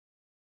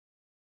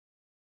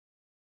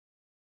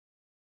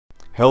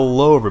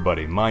Hello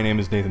everybody, my name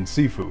is Nathan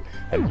Sifu,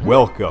 and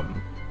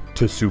welcome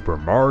to Super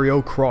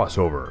Mario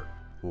Crossover.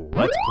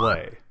 Let's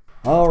play.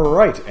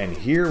 Alright, and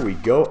here we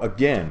go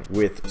again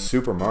with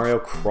Super Mario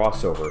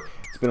Crossover.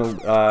 It's been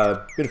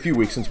a few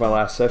weeks since my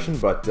last session,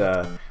 but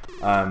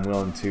I'm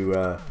willing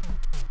to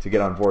get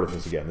on board with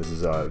this again. This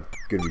is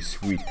gonna be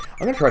sweet.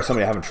 I'm gonna try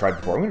something I haven't tried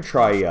before. I'm gonna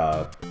try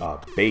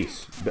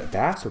bass.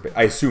 Bass or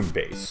I assume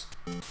bass.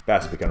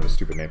 Bass would be kind of a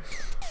stupid name.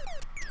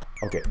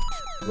 Okay,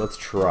 let's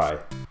try.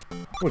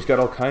 Oh, he's got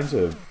all kinds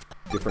of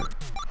different...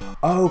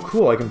 Oh,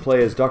 cool, I can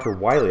play as Dr.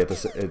 Wily at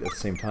the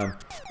same time.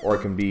 Or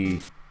I can be...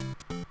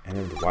 And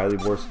then the Wily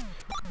Wars.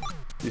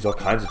 There's all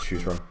kinds to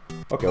choose from.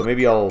 Okay, well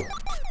maybe I'll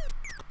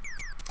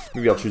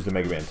choose the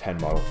Mega Man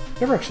 10 model.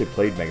 Never actually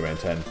played Mega Man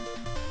 10.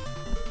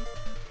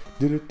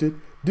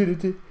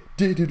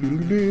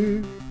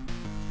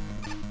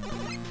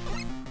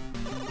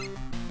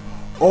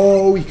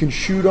 Oh, he can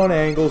shoot on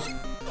angles.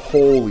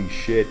 Holy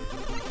shit.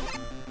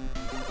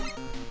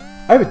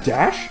 I have a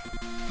dash?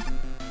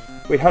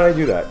 Wait, how did I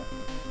do that?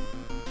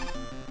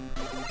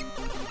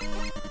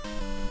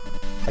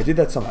 I did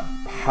that somehow.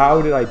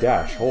 How did I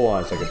dash? Hold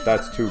on a second.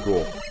 That's too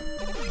cool.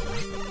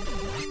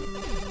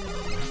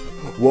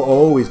 Whoa,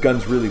 oh, his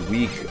gun's really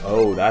weak.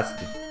 Oh, that's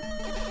the...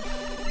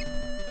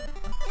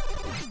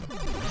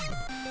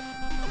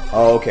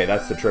 Oh, okay,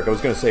 that's the trick. I was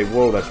going to say,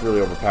 whoa, that's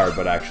really overpowered,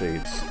 but actually,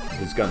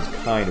 his gun's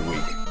kind of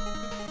weak.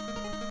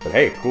 But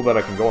hey, cool that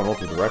I can go in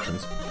multiple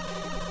directions.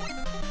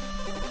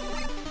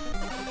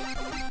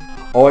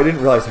 Oh, I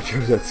didn't realize I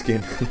chose that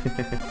skin.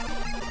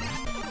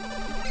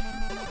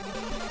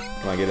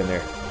 Come on, get in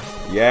there.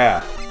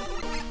 Yeah.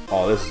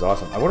 Oh, this is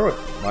awesome. I wonder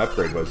what my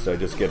upgrade was. Did I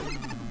just get a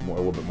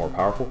little bit more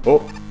powerful?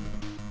 Oh.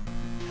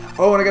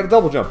 Oh, and I got a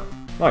double jump.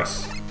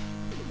 Nice.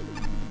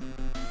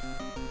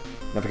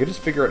 Now, if I could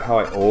just figure out how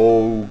I...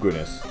 Oh,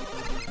 goodness.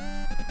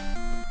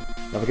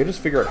 Now, if I could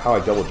just figure out how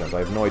I double jumped. I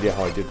have no idea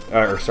how I did...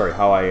 or, sorry,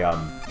 how I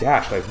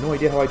dashed. I have no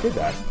idea how I did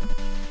that.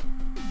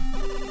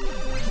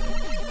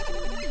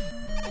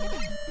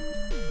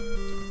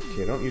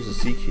 Okay, don't use the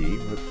C key.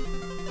 But...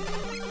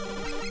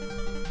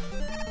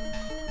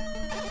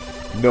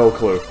 No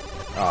clue.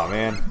 Aw,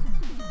 man.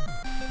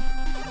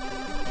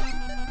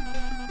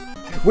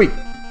 Wait!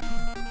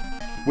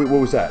 Wait, what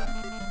was that?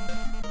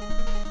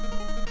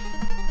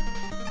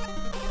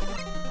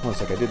 Hold on a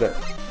sec, I did that.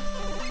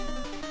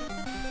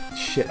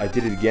 Shit, I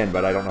did it again,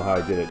 but I don't know how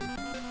I did it.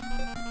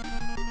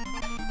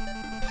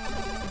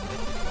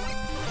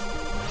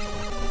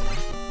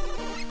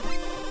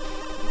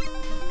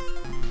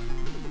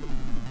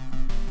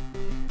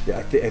 Yeah,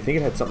 I think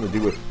it had something to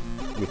do with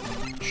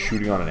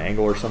shooting on an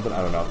angle or something.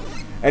 I don't know.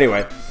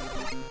 Anyway,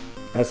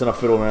 that's enough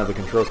fiddling around with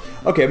the controls.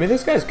 Okay, I mean,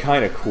 this guy's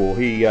kind of cool.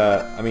 He,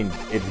 I mean,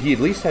 he at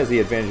least has the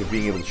advantage of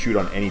being able to shoot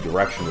on any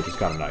direction, which is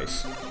kind of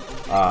nice.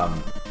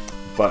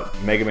 But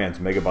Mega Man's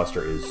Mega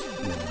Buster is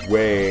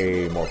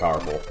way more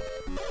powerful.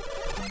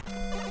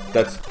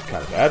 That's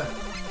kind of bad.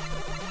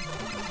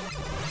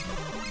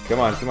 Come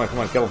on, come on, come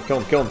on, kill him,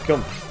 kill him, kill him, kill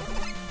him.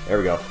 There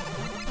we go.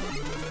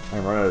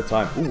 I'm running out of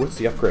time. Ooh, what's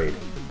the upgrade?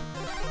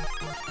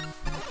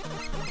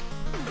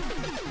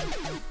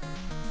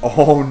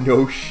 Oh,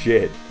 no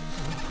shit.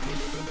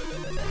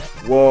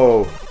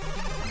 Whoa.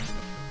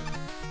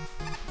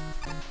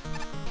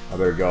 I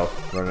better go.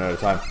 Running out of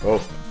time.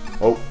 Oh.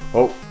 Oh.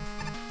 Oh.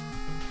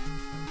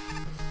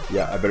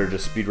 Yeah, I better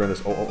just speedrun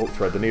this. Oh, oh, oh.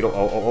 Thread the needle.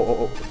 Oh, oh, oh, oh,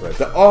 oh. Thread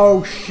the...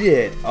 Oh,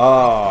 shit.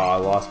 Ah, I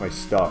lost my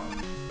stuff.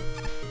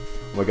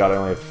 Oh my god, I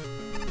only have...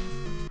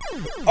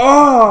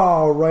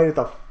 Oh, right at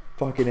the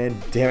fucking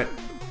end. Damn it.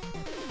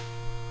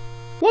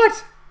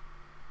 What?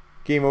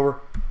 Game over.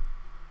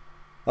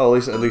 Oh,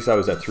 at least I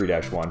was at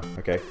 3-1.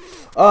 Okay.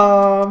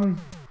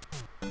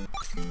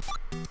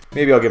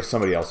 Maybe I'll give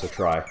somebody else a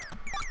try.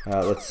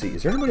 Let's see.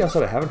 Is there anybody else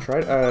that I haven't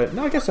tried?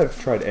 No, I guess I've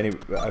tried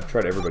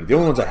everybody. The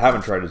only ones I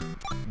haven't tried is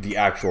the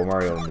actual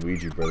Mario and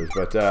Luigi brothers.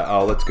 But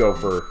let's go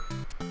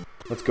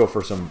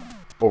for some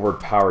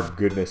overpowered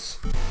goodness.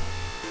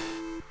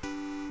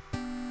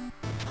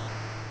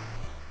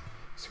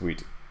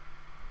 Sweet.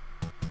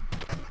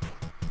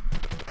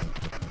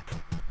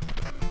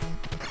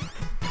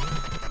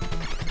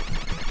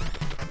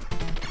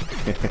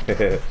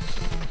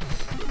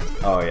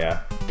 Oh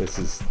yeah, this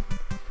is...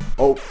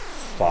 Oh,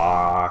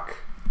 fuck.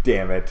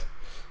 Damn it.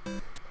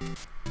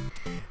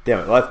 Damn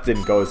it, well, that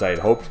didn't go as I had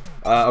hoped.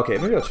 Okay,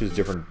 maybe I'll choose a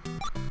different...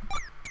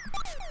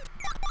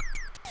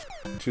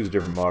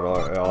 model.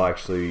 I'll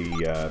actually,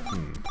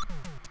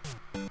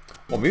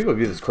 Well, maybe I'll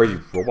be this crazy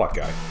robot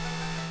guy.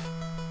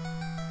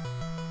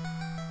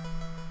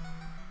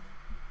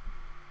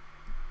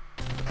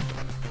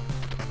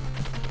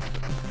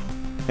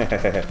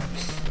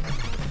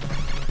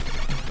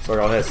 So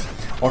on this.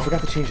 Oh, I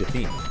forgot to change the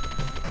theme.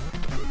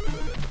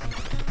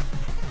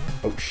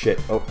 Oh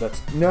shit. Oh,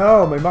 that's...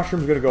 No! My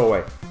mushroom's gonna go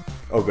away.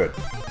 Oh, good.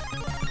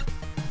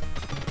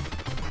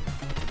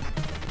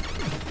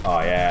 Oh,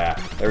 yeah.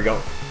 There we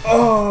go.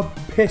 Oh,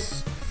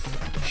 piss!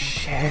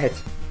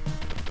 Shit.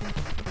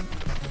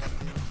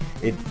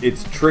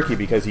 It's tricky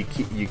because he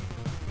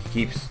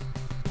keeps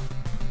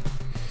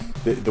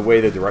the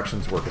way the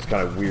directions work is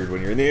kind of weird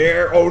when you're in the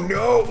air. Oh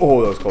no!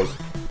 Oh, that was close.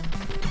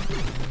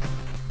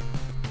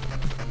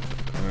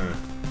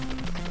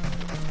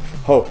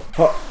 Oh,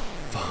 fuck.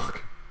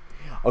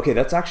 Okay,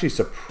 that's actually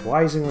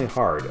surprisingly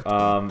hard.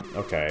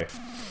 Okay.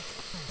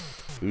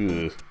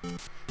 Ugh.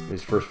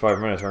 These first 5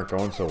 minutes aren't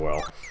going so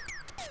well.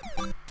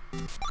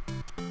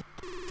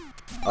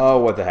 Oh,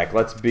 what the heck?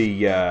 Let's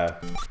be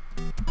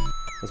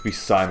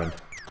Simon.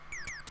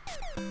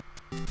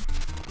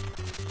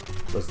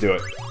 Let's do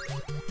it.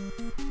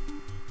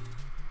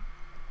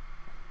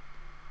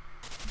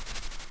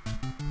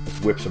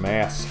 Let's whip some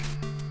ass.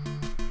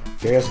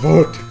 Gas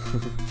vote.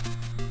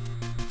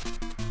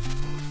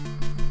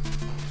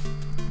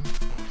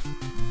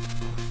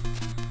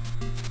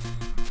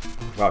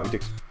 Wow, he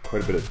takes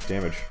quite a bit of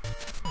damage.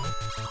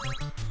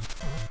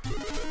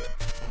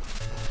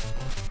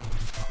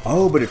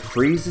 Oh, but it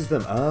freezes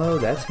them. Oh,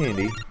 that's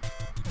handy.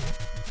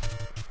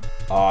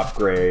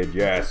 Upgrade,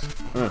 yes.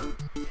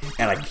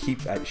 And I keep...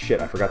 shit,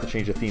 I forgot to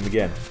change the theme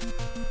again.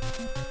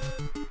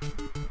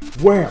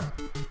 Wham!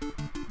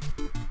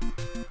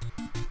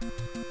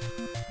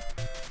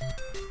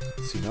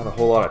 Let's see, not a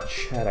whole lot of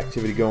chat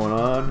activity going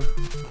on.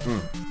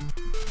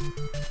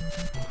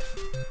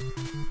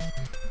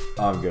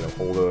 I'm gonna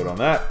hold out on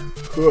that.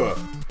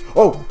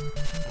 Oh!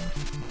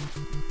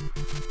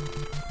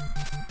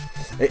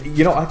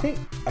 You know, I think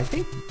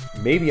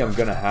maybe I'm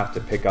gonna have to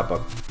pick up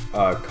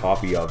a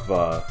copy of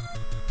the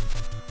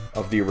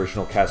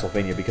original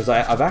Castlevania, because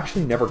I've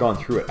actually never gone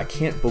through it. I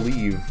can't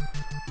believe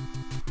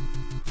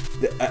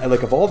that,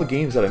 like, of all the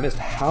games that I missed,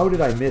 how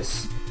did I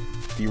miss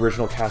the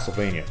original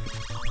Castlevania?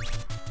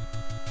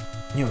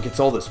 You know, it gets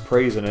all this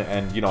praise in it,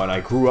 and you know, and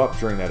I grew up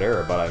during that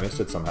era, but I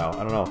missed it somehow.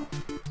 I don't know.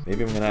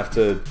 Maybe I'm gonna have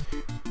to.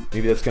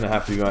 Maybe that's gonna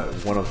have to be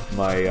one of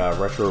my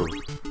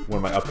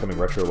upcoming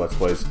retro Let's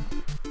Plays.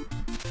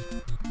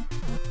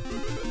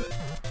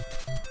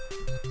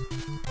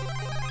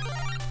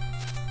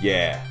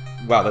 Yeah.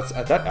 Wow,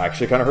 that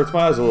actually kind of hurts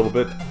my eyes a little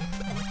bit.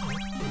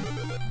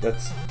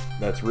 That's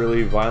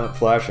really violent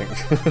flashing.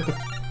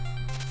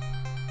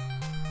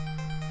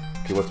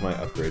 Okay, what's my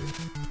upgrade?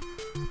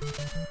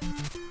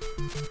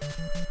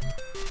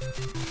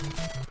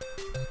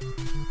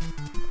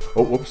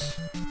 Oh, whoops.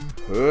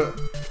 There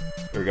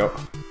we go.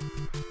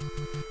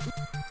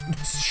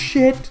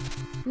 Shit!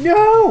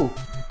 No!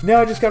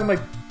 No, I just got my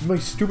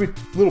stupid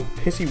little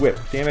pissy whip.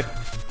 Damn it.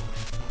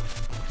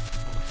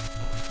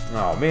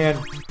 Oh, man.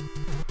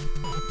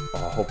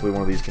 Oh, hopefully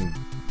one of these can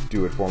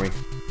do it for me.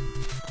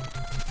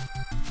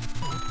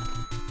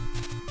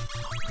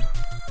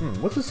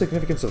 What's the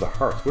significance of the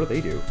hearts? What do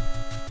they do?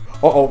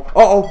 Uh-oh.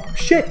 Uh-oh!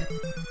 Shit!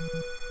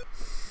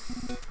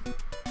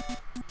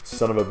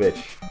 Son of a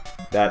bitch.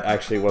 That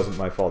actually wasn't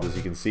my fault. As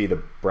you can see,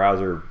 the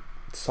browser...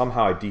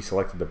 Somehow I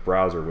deselected the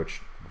browser,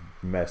 which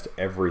messed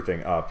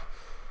everything up.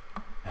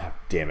 Ah,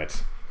 damn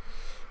it.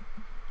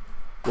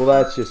 Well,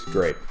 that's just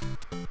great.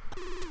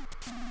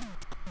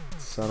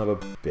 Son of a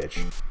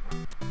bitch.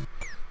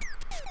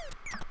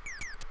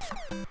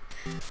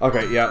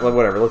 Okay, yeah,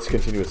 whatever. Let's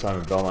continue with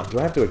Simon Belmont. Do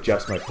I have to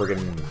adjust my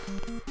friggin'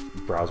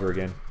 browser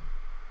again?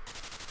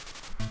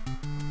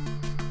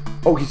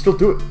 Oh, he still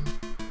do it.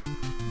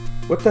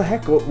 What the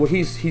heck? Well,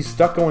 he's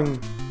stuck going...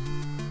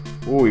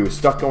 Oh, he was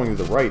stuck going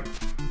to the right.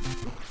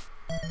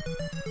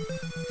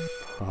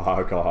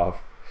 Fuck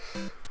off.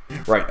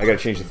 Right, I gotta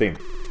change the theme.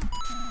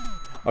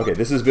 Okay,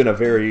 this has been a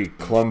very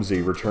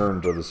clumsy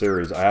return to the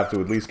series. I have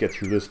to at least get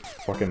through this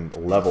fucking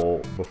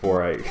level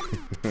before I...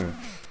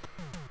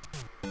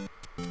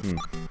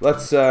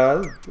 Let's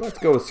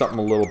go with something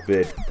a little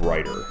bit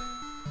brighter.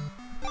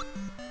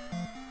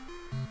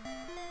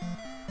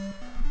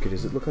 Okay,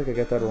 does it look like I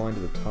got that aligned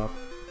to the top?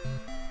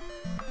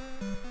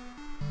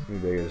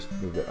 Maybe I just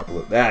move that up a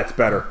little. That's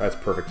better. That's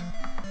perfect.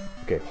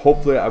 Okay,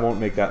 hopefully I won't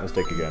make that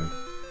mistake again.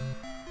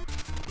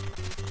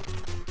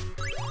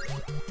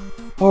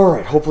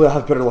 Alright, hopefully I'll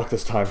have better luck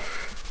this time.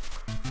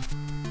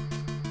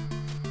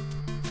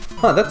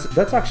 Huh,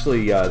 that's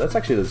actually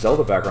the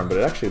Zelda background, but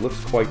it actually looks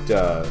quite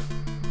good,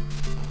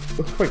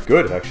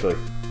 actually.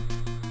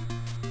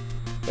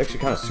 It actually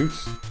kind of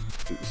suits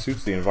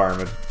the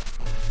environment.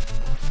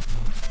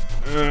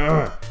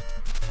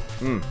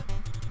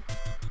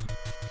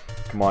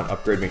 Come on,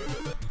 upgrade me.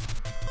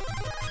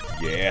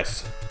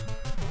 Yes.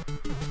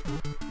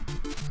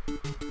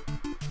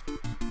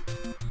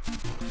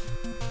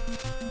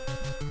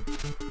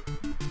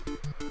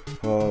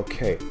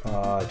 Okay.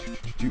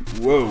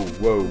 Whoa,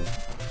 whoa.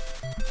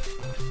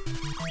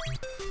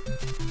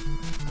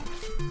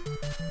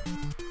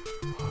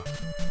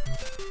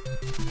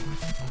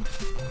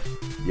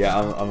 Yeah,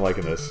 I'm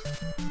liking this.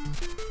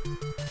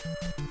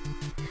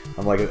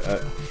 I'm liking.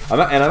 I'm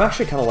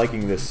actually kind of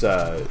liking this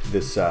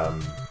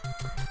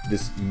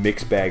this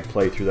mixed bag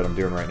playthrough that I'm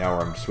doing right now,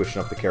 where I'm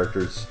switching up the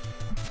characters.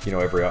 You know,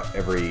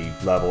 every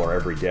level or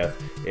every death.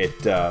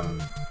 It.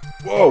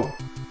 Whoa.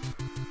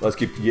 Let's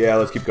keep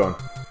going.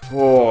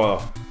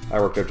 Oh,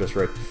 I worked out just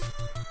right.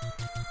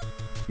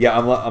 Yeah,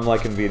 I'm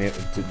liking doing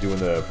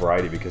the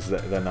variety, because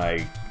then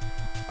I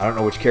don't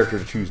know which character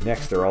to choose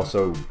next. They're all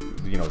so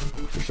you know,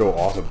 they're so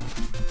awesome.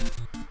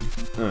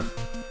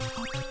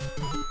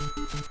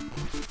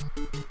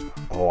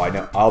 Oh, I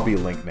know. I'll be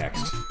Link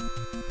next.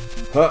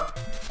 Huh.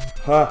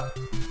 Huh.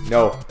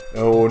 No.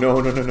 No, no,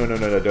 no, no, no,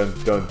 no,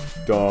 no,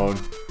 don't.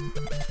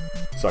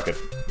 Suck it.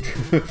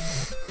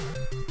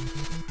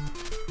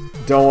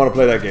 Don't want to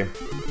play that game.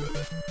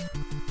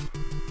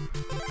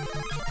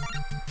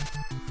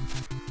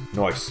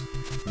 Nice.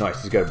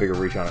 Nice. He's got a bigger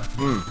reach on it.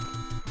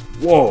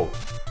 Whoa.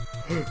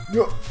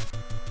 No.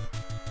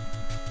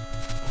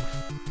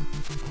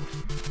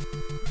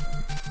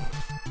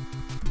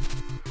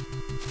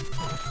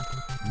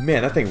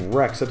 Man, that thing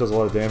wrecks. That does a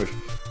lot of damage.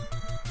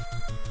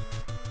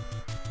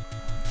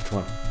 Come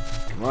on.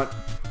 Come on.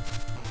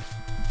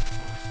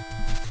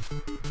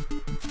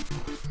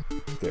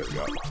 There we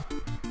go.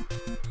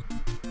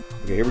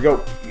 Okay, here we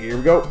go. Here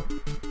we go.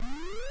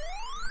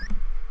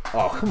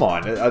 Oh, come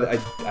on. I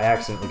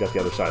accidentally got the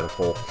other side of the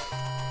pole.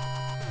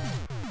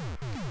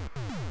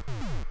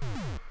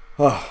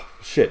 Oh,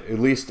 shit. At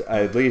least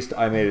I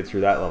made it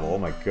through that level. Oh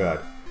my god.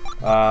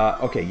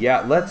 Okay,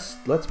 yeah, let's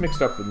mix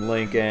it up with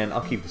Link, and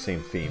I'll keep the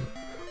same theme.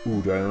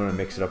 Ooh, do I want to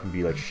mix it up and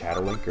be like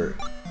Shadow Link, or...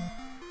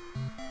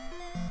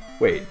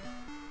 Wait.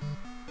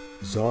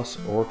 Zos,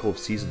 Oracle of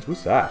Seasons,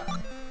 who's that?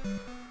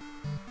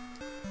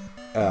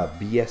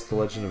 BS, The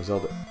Legend of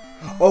Zelda.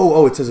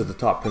 Oh, it says at the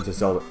top, Princess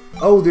Zelda.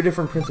 Oh, they're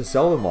different Princess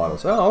Zelda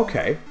models. Oh,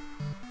 okay.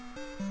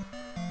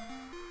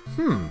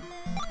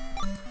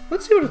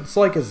 Let's see what it's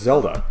like as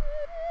Zelda.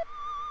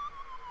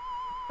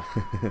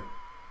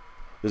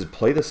 Does it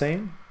play the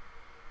same?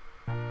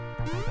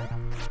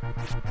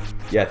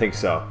 Yeah, I think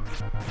so.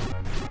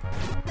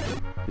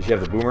 Does she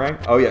have the boomerang?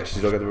 Oh yeah, she's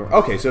still got the boomerang.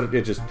 Okay, so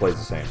it just plays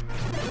the same.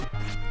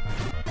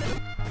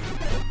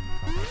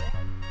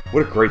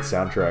 What a great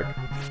soundtrack.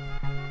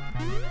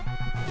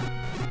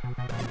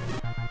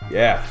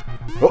 Yeah.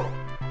 Oh!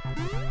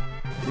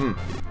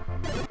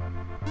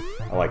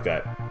 I like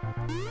that.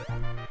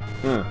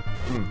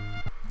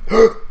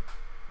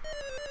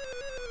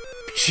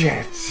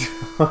 Shit!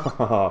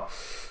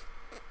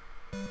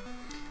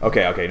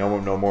 Okay,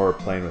 no more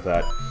playing with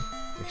that.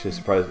 Actually,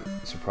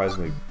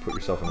 surprisingly put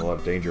yourself in a lot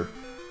of danger.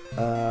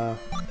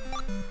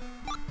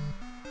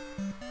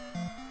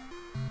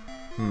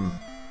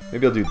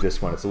 Maybe I'll do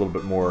this one. It's a little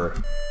bit more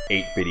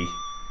 8-bitty.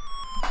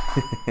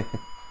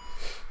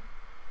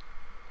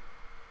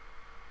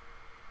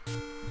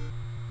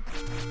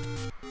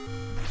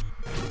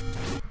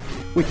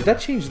 Wait, did that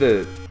change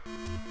the...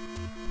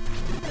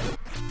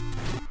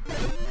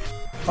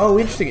 Oh,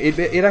 interesting.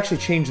 It actually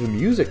changed the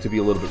music to be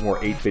a little bit more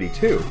 8-bitty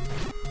too.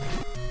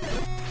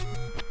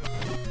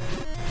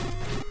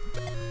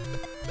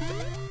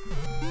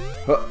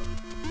 Huh.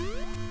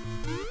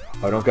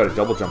 Oh, I don't got a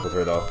double jump with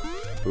her though.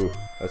 Ooh,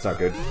 that's not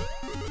good.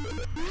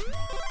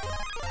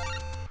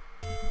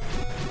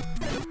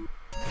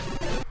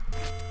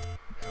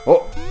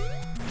 Oh!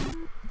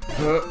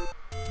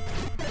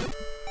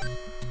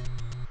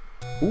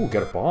 Ooh,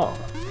 got a bomb.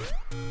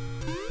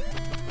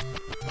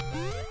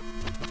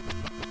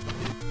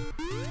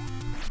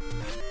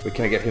 Wait,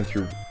 can I get him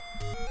through?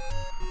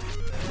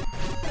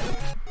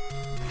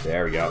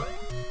 There we go.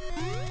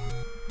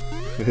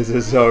 This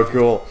is so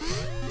cool.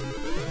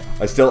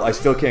 I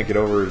still can't get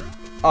over.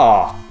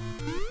 Ah.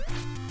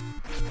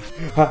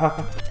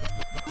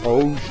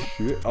 Oh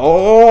shit.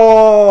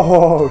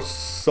 Oh,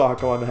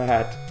 suck on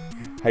that.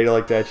 How do you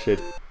like that shit?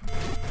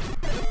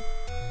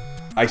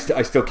 I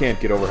still can't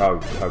get over how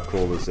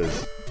cool this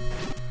is.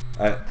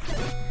 I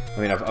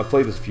mean, I've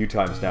played this a few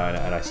times now,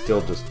 and I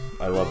still just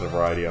I love the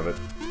variety of it.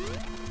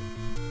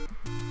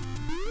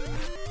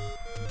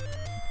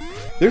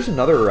 There's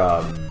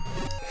another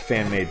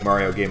fan-made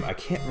Mario game. I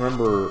can't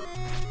remember.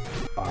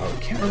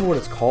 What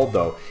it's called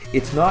though.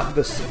 It's not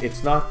this.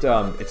 It's not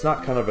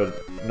kind of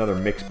another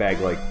mixed bag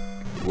like.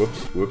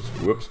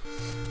 Whoops.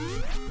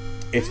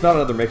 It's not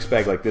another mixed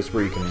bag like this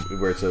where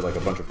it's like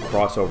a bunch of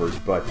crossovers,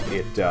 but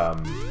it.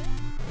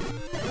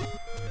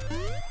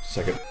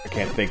 Second, I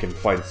can't think and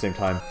fight at the same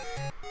time.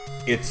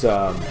 It's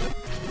yeah,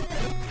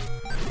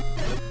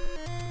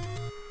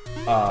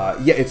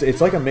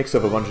 it's like a mix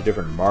of a bunch of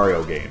different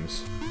Mario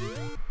games.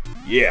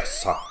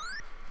 Yes.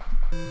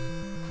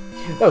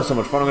 That was so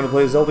much fun. I'm gonna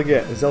play Zelda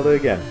again.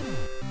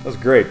 That was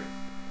great.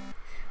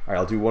 Alright,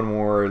 I'll do one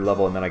more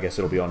level and then I guess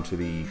it'll be on to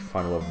the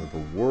final level of the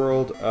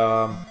world.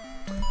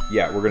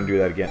 Yeah, we're gonna do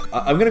that again.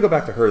 I'm gonna go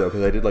back to her though,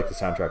 because I did like the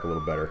soundtrack a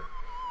little better.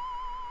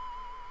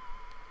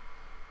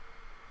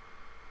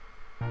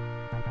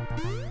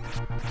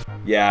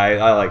 Yeah,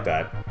 I like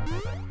that.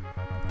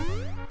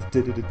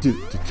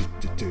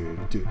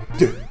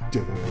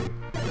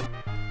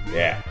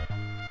 Yeah.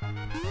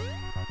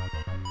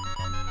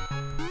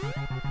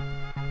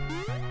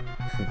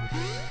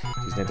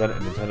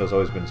 Nintendo's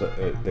always been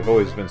they've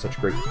always been such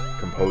great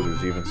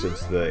composers, even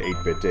since the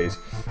 8-bit days.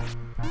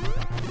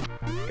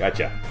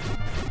 Gotcha.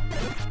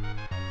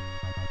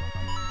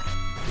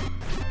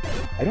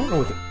 I don't know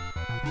what the...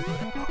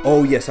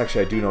 Oh yes,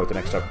 actually I do know what the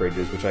next upgrade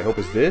is, which I hope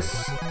is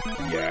this.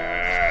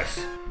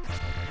 Yes.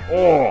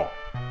 Oh,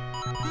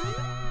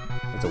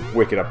 that's a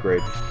wicked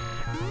upgrade.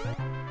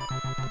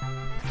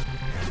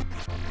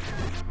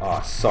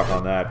 Ah, suck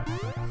on that.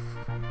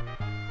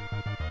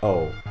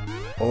 Oh.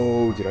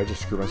 Oh, did I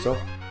just screw myself?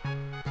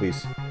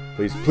 Please.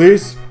 Please.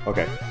 Please!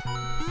 Okay.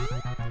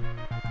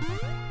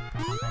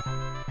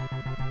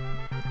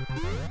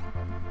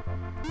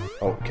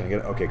 Oh, can I get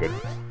it? Okay, good.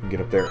 I can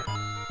get up there.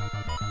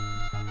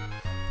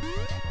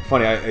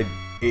 Funny,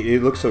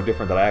 it looks so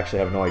different that I actually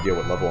have no idea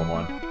what level I'm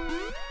on.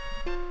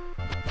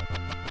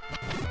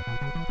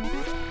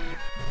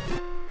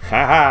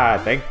 Haha,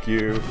 thank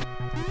you.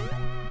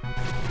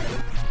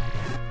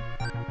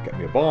 Got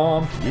me a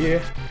bomb,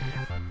 yeah.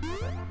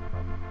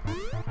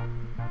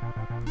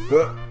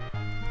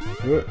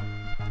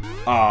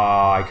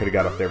 Ah, I could have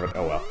got up there, but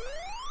oh well.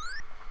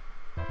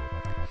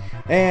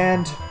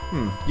 And,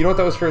 you know what,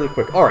 that was fairly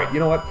quick. Alright, you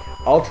know what,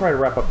 I'll try to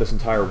wrap up this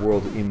entire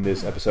world in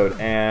this episode,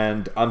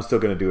 and I'm still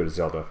going to do it as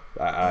Zelda.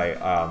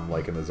 I'm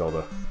liking the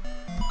Zelda.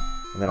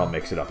 And then I'll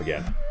mix it up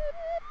again.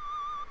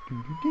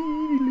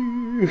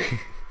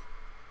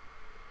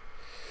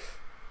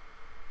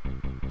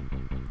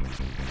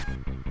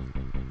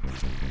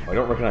 I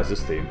don't recognize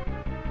this theme.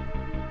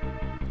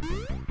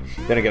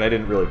 Then again, I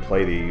didn't really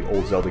play the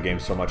old Zelda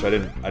games so much. I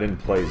didn't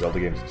play Zelda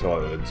games until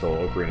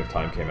Ocarina of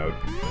Time came out.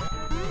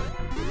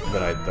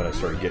 Then I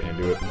started getting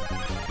into it.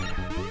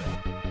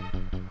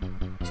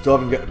 Still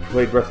haven't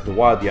played Breath of the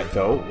Wild yet,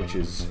 though, which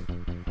is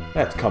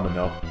that's coming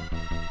though.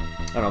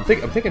 I don't know. I'm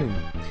thinking.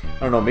 I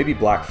don't know. Maybe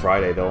Black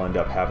Friday they'll end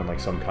up having like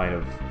some kind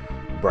of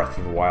Breath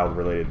of the Wild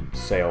related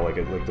sale. Like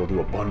they'll do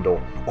a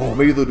bundle. Oh,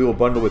 maybe they'll do a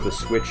bundle with the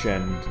Switch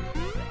and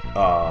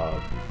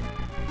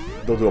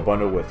they'll do a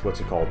bundle with what's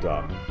it called?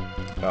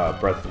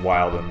 Breath of the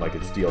Wild and like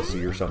its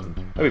DLC or something.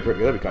 That'd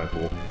be kind of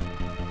cool.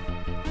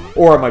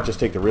 Or I might just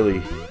take the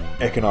really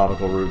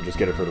economical route and just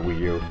get it for the Wii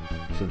U,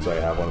 since I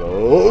have one of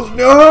those.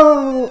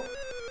 No!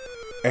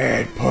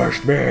 It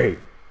pushed me!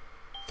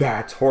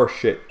 That's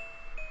horseshit.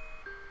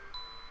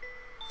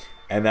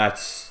 And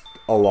that's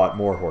a lot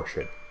more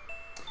horseshit.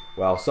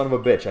 Well, son of a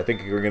bitch, I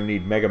think you're gonna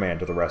need Mega Man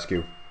to the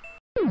rescue.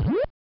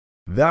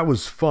 That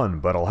was fun,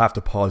 but I'll have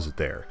to pause it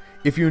there.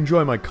 If you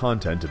enjoy my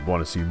content and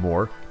want to see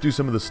more, do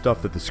some of the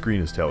stuff that the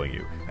screen is telling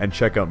you, and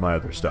check out my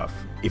other stuff.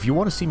 If you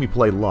want to see me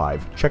play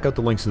live, check out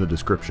the links in the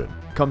description.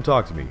 Come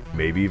talk to me,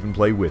 maybe even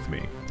play with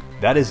me.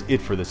 That is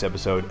it for this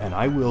episode, and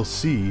I will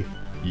see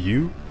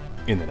you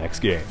in the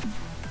next game.